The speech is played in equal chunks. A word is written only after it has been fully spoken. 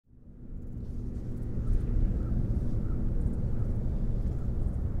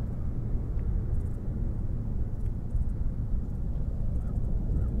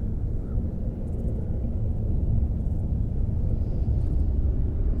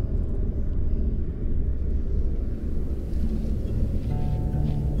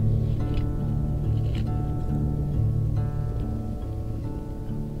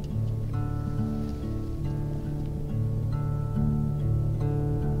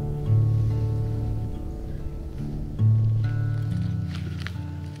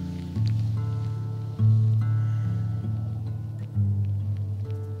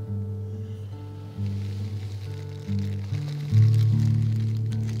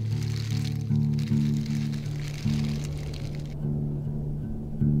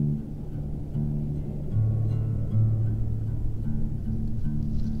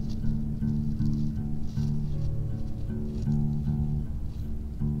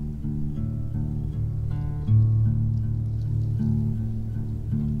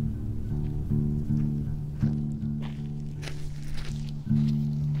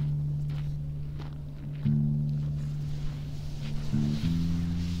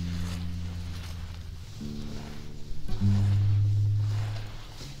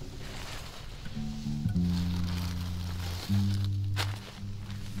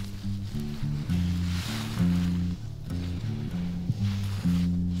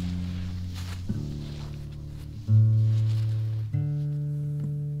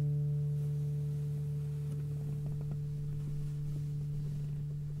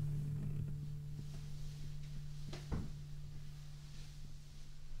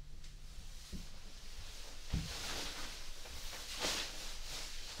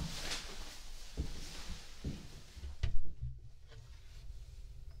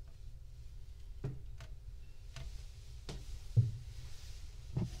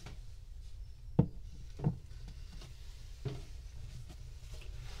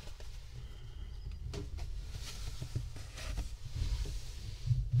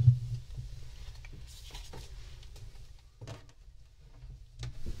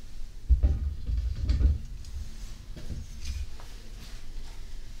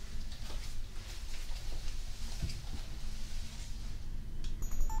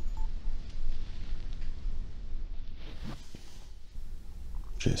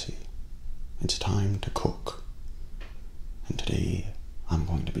Jesse, it's time to cook. And today I'm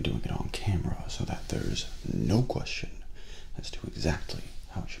going to be doing it on camera so that there's no question as to exactly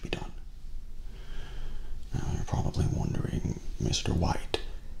how it should be done. Now you're probably wondering, Mr. White,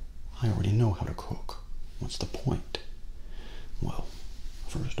 I already know how to cook. What's the point? Well,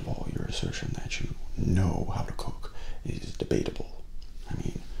 first of all, your assertion that you know how to cook is debatable. I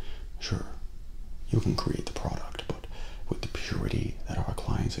mean, sure, you can create the product, but with the purity that our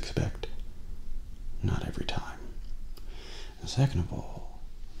clients expect, not every time. And second of all,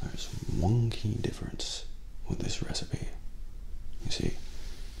 there's one key difference with this recipe. You see,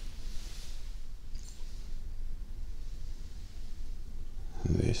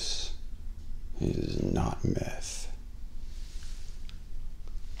 this is not meth.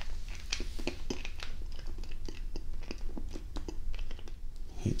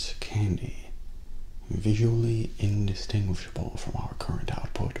 It's candy, visually indistinguishable from our current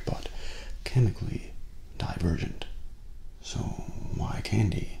output, but chemically divergent. So why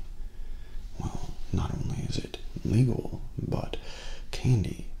candy? Well, not only is it legal, but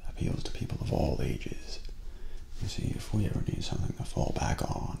candy appeals to people of all ages. You see, if we ever need something to fall back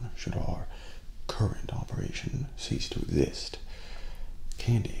on, should our current operation cease to exist,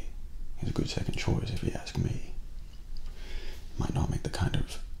 candy is a good second choice if you ask me. Might not make the kind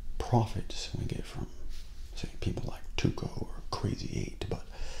of profits we get from, say, people like Tuco or Crazy 8, but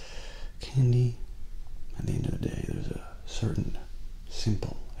candy, at the end of the day, there's a certain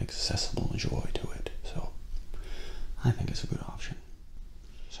simple, accessible joy to it, so I think it's a good option.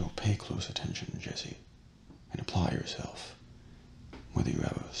 So pay close attention, Jesse, and apply yourself. Whether you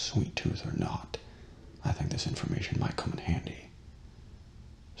have a sweet tooth or not, I think this information might come in handy.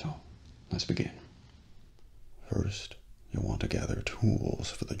 So, let's begin. First, you'll want to gather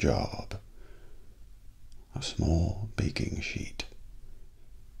tools for the job. A small baking sheet,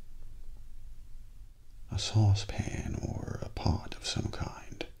 a saucepan or a pot of some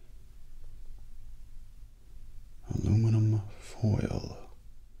kind, aluminum foil,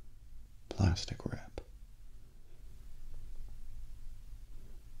 plastic wrap,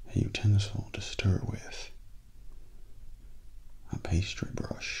 a utensil to stir with, a pastry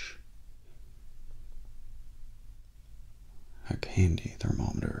brush, a candy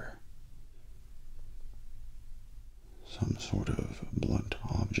thermometer, some sort of blunt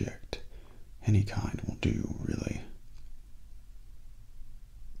object, any kind will do, really,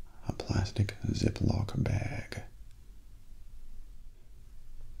 a plastic Ziploc bag,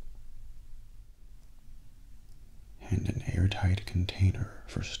 and an airtight container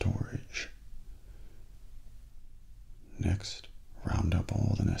for storage. Next, round up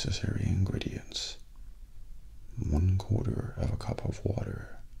all the necessary ingredients. 1/4 of a cup of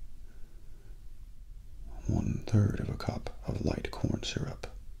water, 1/3 of a cup of light corn syrup,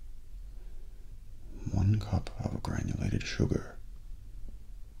 1 cup of granulated sugar,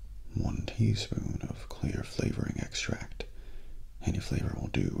 1 teaspoon of clear flavoring extract. Any flavor will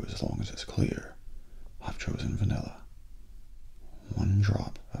do as long as it's clear. I've chosen vanilla. 1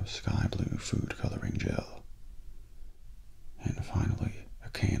 drop of sky blue food coloring gel. And finally, a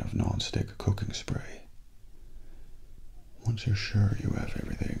can of non-stick cooking spray. Once you're sure you have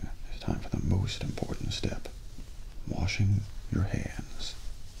everything, it's time for the most important step, washing your hands.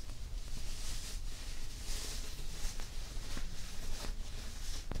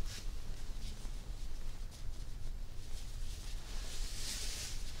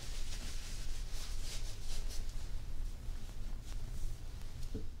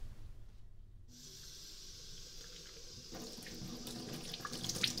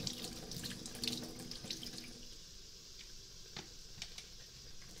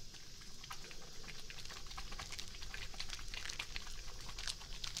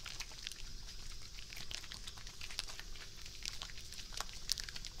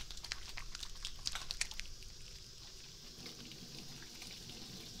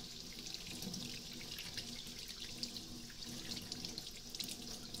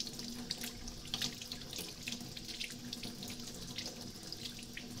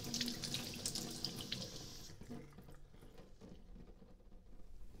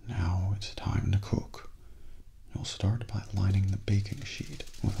 It's time to cook. You'll start by lining the baking sheet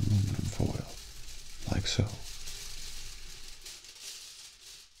with aluminum foil, like so.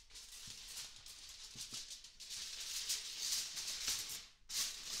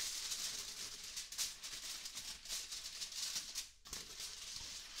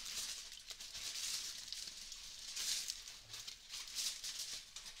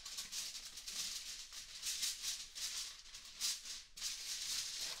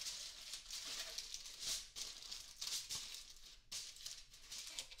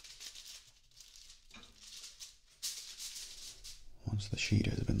 Once the sheet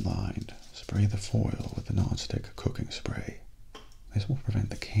has been lined, spray the foil with the non-stick cooking spray. This will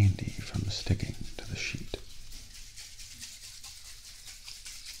prevent the candy from sticking to the sheet.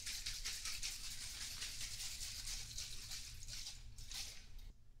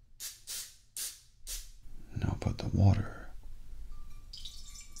 Now put the water,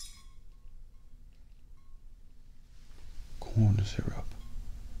 corn syrup,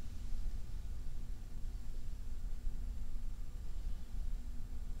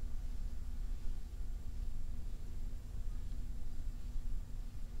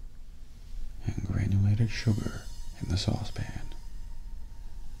 and granulated sugar in the saucepan.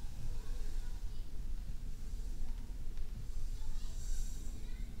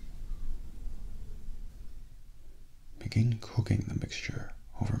 Begin cooking the mixture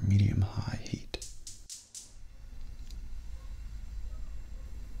over medium-high heat.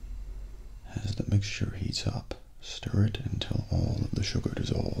 As the mixture heats up, stir it until all of the sugar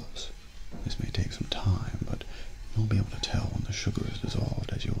dissolves. This may take some time, but you'll be able to tell when the sugar is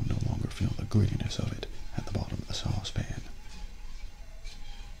dissolved, as you'll no longer feel the grittiness of it at the bottom of the saucepan.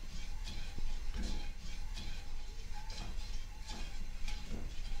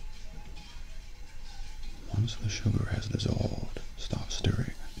 Once the sugar has dissolved, stop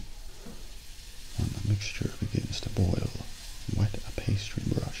stirring. When the mixture begins to boil, wet a pastry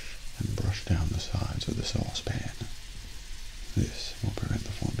brush and brush down the sides of the saucepan. This will prevent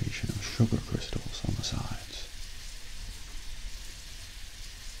the formation of sugar crystals on the sides.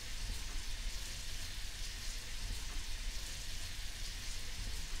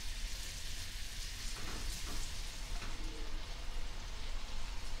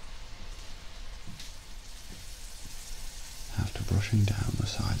 After brushing down the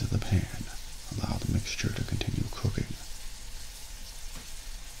sides of the pan, allow the mixture to continue cooking.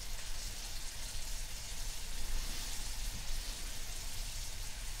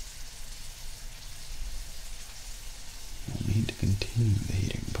 You'll need to continue the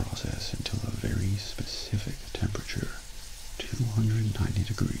heating process until a very specific temperature, 290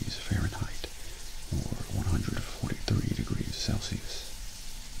 degrees Fahrenheit, or 143 degrees Celsius.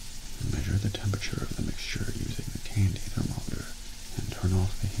 Measure the temperature of the mixture using the candy thermometer and turn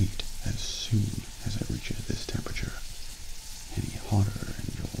off the heat as soon as it reaches this temperature. Any hotter and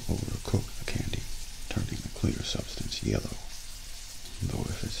you'll overcook the candy, turning the clear substance yellow. Though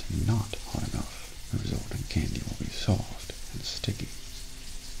if it's not hot enough, the resulting candy will be soft and sticky.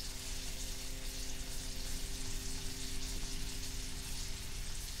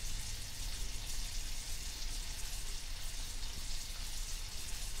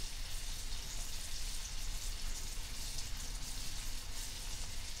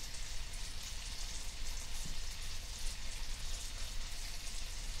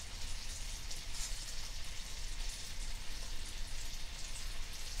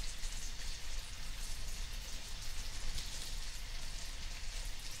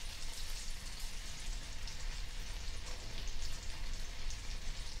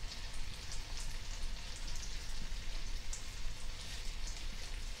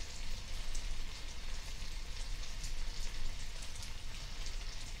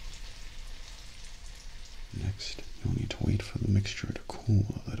 Next, you'll need to wait for the mixture to cool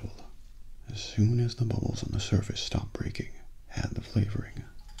a little. As soon as the bubbles on the surface stop breaking, add the flavoring.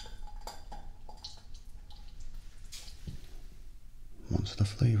 Once the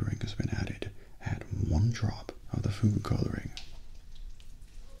flavoring has been added, add 1 drop of the food coloring.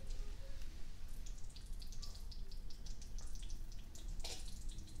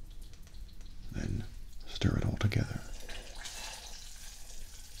 Then stir it all together.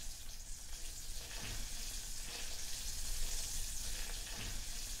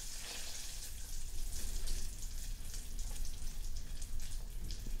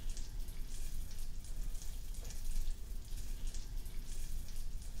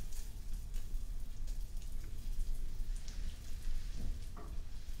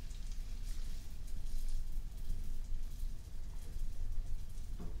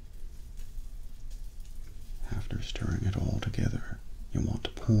 After stirring it all together, you want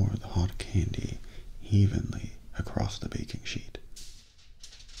to pour the hot candy evenly across the baking sheet.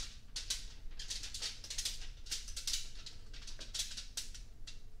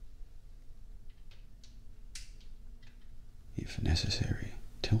 If necessary,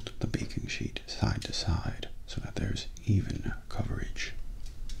 tilt the baking sheet side to side so that there's even coverage.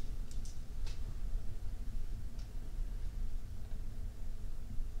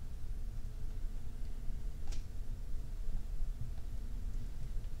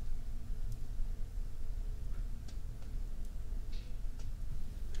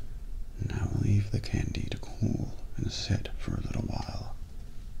 Now leave the candy to cool and sit for a little while.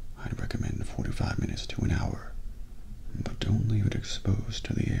 I'd recommend 45 minutes to an hour, but don't leave it exposed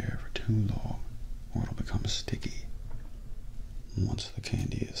to the air for too long or it'll become sticky. Once the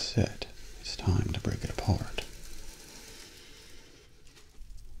candy is set, it's time to break it apart.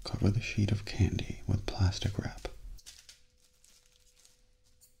 Cover the sheet of candy with plastic wrap.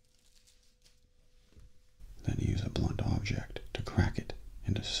 Then use a blunt object to crack it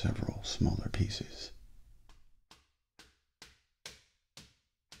into several smaller pieces.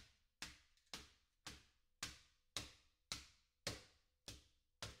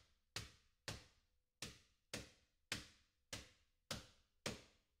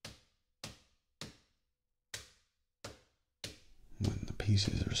 When the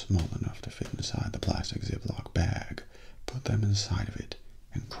pieces are small enough to fit inside the plastic Ziploc bag, put them inside of it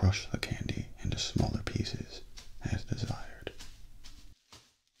and crush the candy into smaller pieces as desired.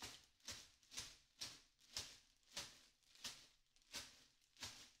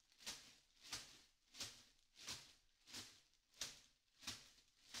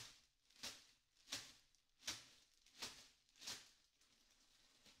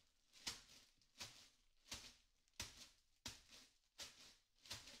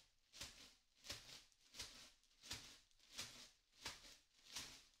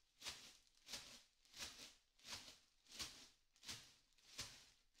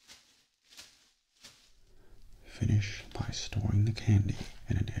 Finish by storing the candy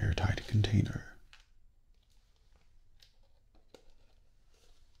in an airtight container.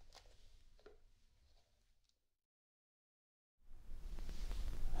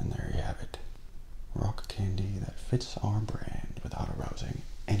 And there you have it. Rock candy that fits our brand without arousing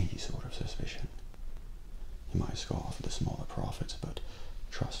any sort of suspicion. You might scoff at the smaller profits, but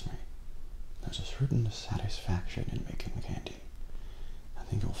trust me, there's a certain satisfaction in making the candy. I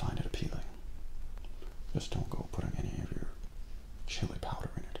think you'll find it appealing. Just don't go putting any of your chili powder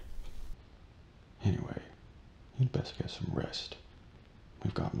in it. Anyway, you'd best get some rest.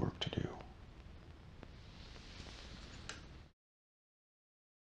 We've got work to do.